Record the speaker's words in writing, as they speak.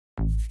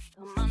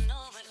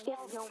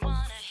you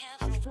wanna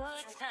have a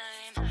good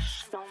time,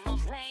 no more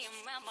playing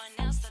around, but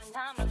now's the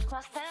time to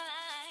cross the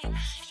line.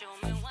 Show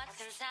me what's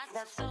inside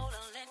that soul,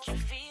 I'll let you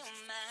feel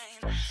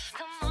mine.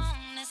 Come on,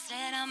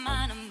 instead our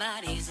mind and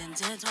bodies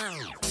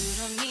intertwined. You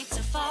don't need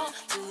to fall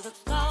to the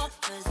call,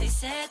 cause they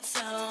said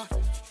so.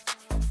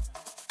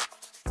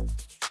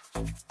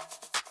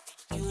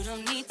 You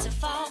don't need to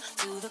fall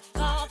to the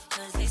call,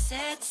 cause they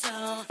said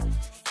so.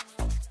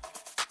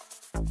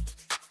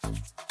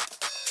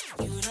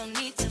 You don't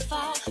need to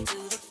fall to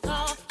the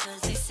call,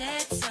 cause they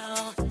said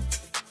so.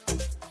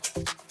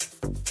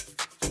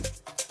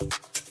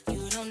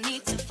 You don't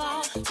need to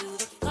fall to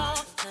the call,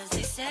 cause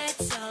they said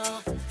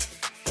so.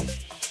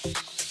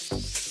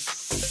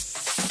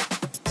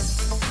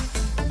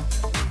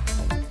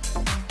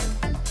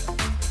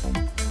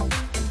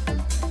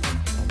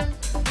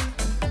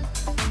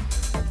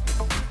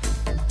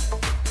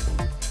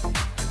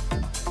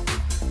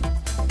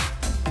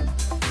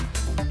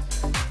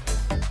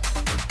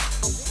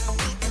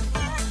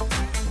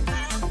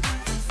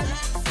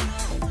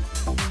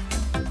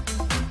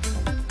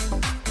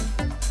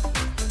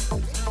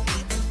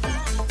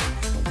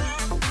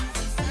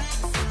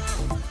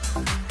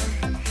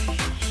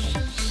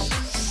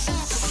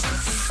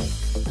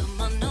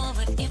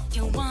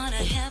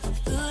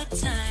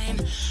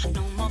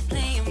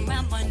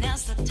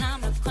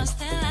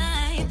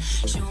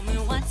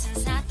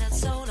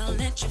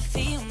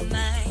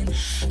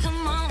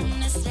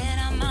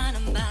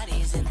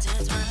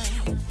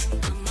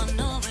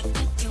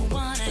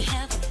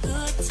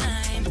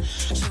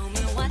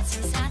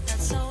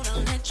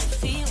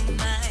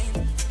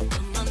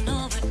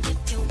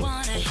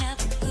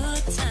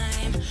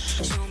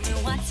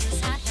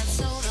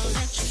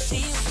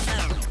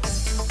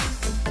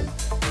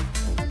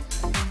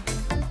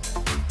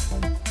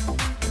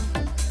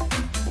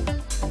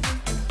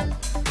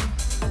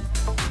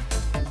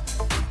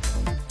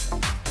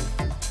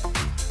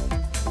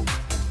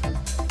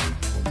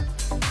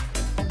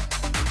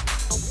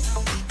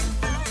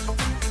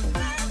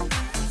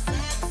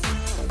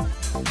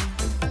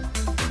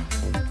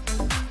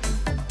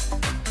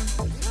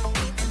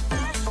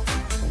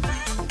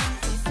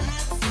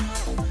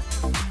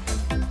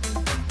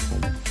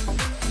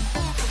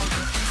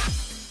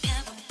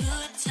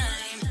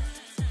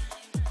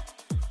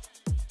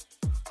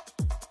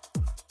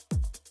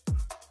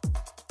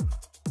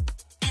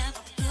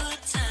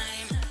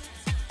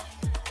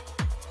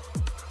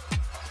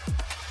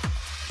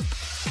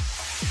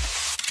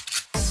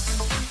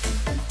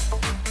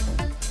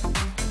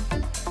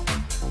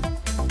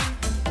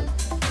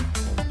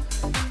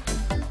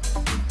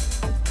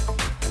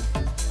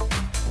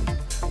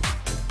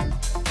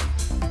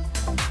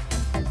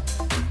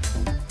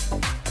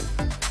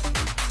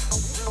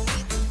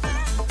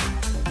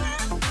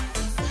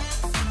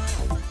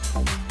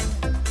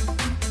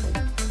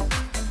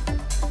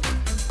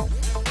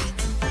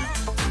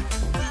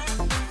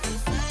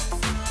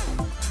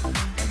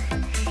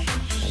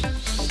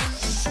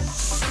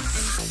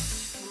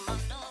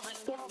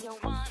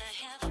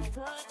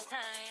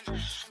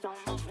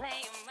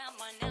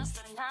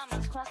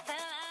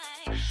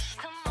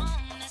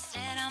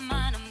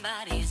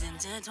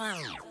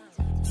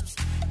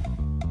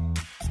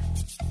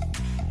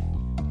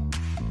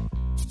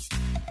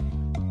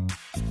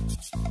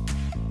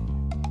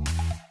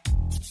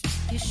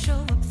 You show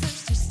up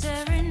thirsty,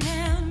 staring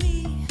at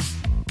me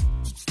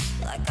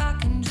like I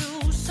can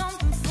do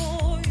something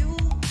for you.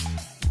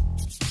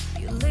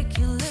 You lick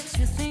your lips,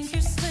 you think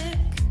you're slick.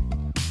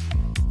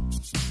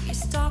 You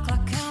stalk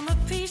like I'm a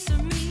piece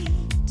of meat.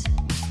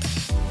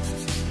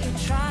 You're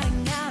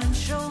trying out and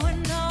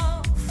showing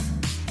off,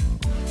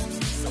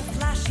 so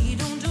flashy,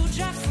 don't do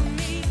jack for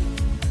me.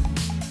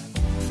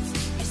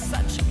 You're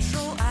such a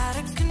troll, out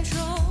of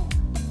control.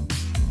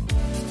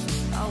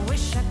 I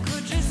wish I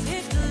could just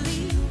hit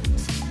delete.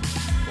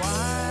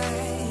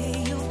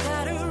 Why you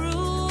gotta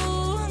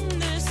ruin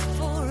this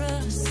for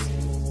us?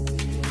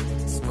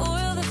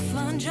 Spoil the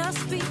fun,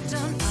 just be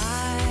done.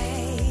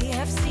 I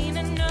have seen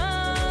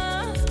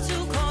enough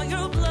to call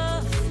your bluff.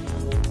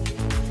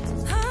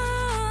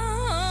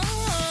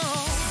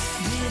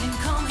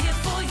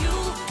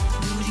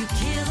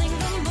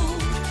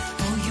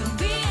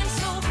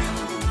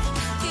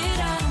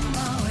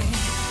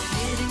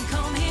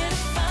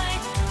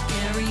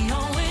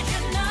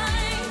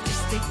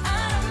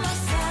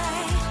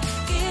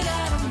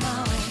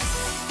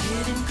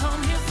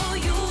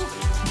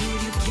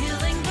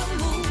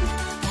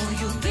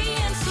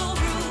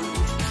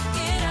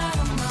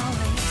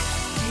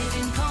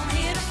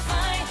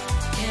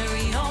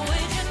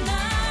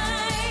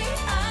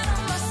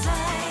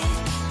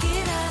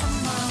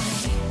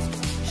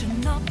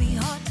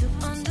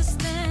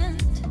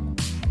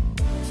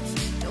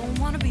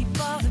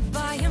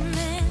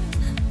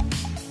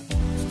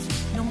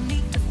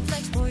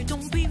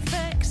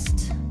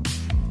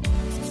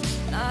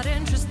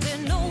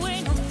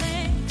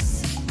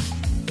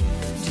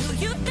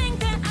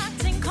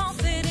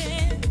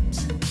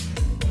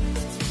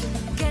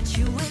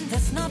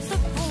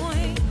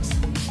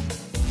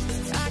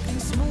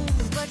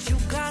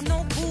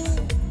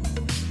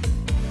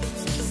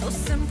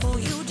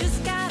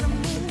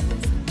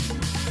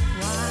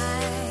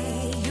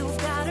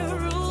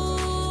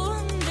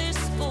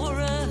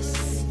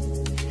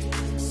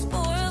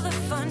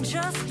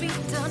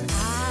 done.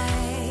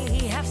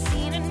 I have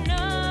seen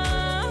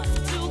enough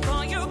to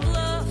call your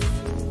bluff.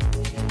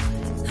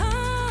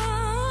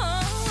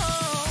 Oh,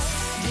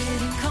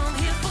 didn't come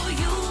here for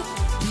you.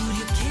 Dude,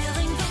 you're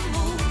killing the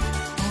mood.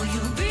 Oh,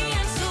 you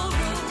being so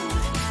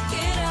rude.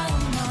 Get out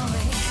of my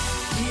way.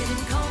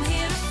 Didn't come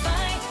here to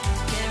fight.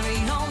 Carry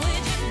on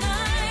with your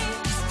night.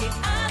 Just get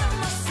out of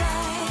my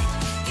sight.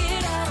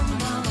 Get out of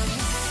my way.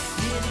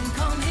 Didn't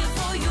come here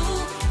for you.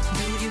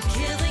 Dude, you're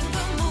killing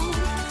the mood.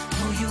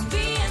 Oh, you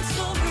being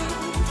so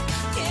rude.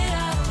 Get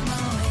out of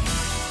my way.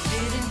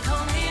 Didn't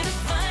come here to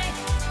fight.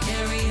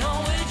 Carry on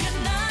with your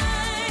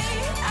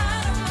night.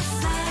 Out of my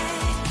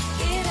sight.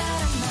 Get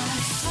out of my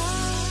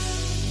sight.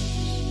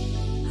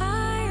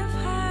 I have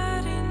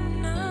had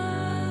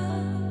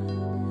enough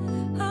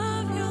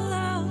of your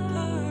loud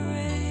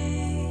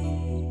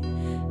parade.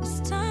 It's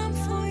time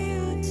for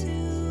you to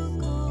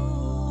go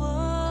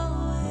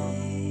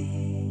away.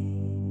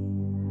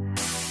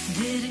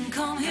 Didn't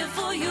come here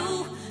for you.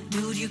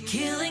 Dude, you're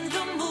killing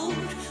the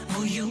mood.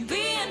 Oh, you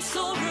being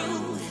so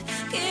rude.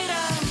 Get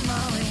out of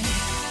my way.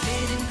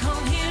 Didn't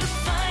come here to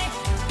fight.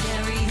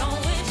 Carry on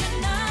with your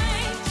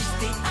night. Just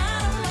stay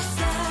out of my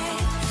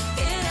sight.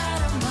 Get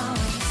out of my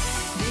way.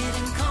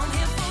 Didn't come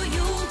here for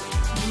you.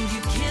 Dude,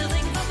 you're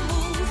killing the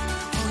mood.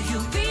 Oh, you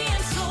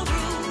being so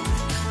rude.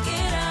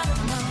 Get out of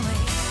my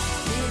way.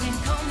 Didn't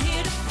come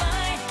here to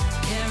fight.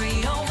 Carry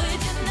on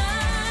with your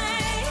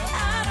night.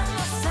 Out of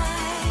my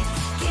sight.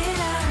 Get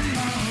out of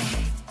my way.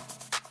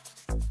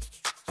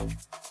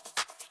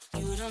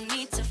 You don't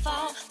need to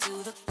fall to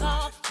the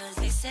call, 'cause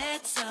they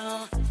said so.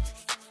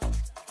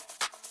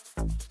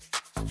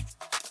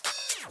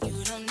 You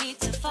don't need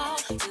to fall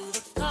to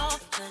the call,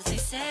 'cause they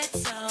said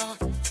so.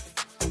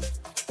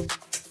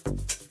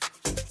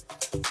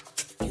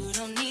 You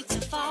don't need to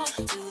fall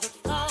to the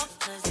call,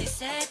 'cause they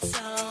said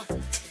so.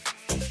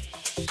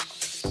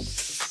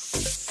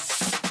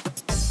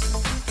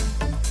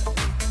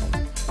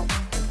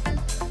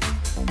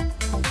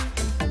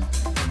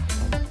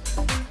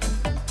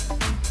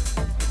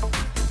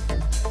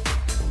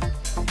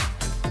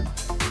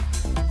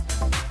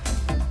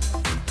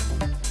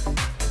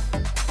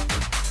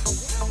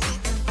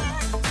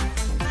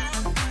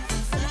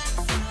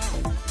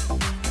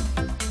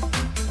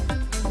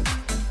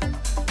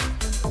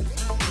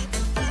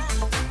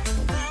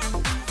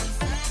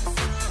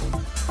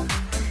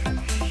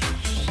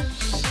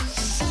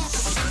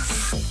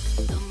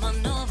 Come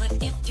on over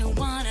if you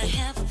wanna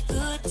have a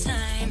good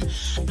time.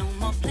 No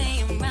more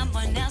playing around,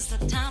 but now's the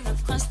time to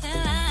cross the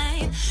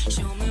line.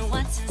 Show me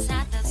what's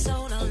inside that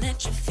soul, I'll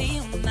let you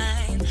feel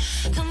mine.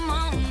 Come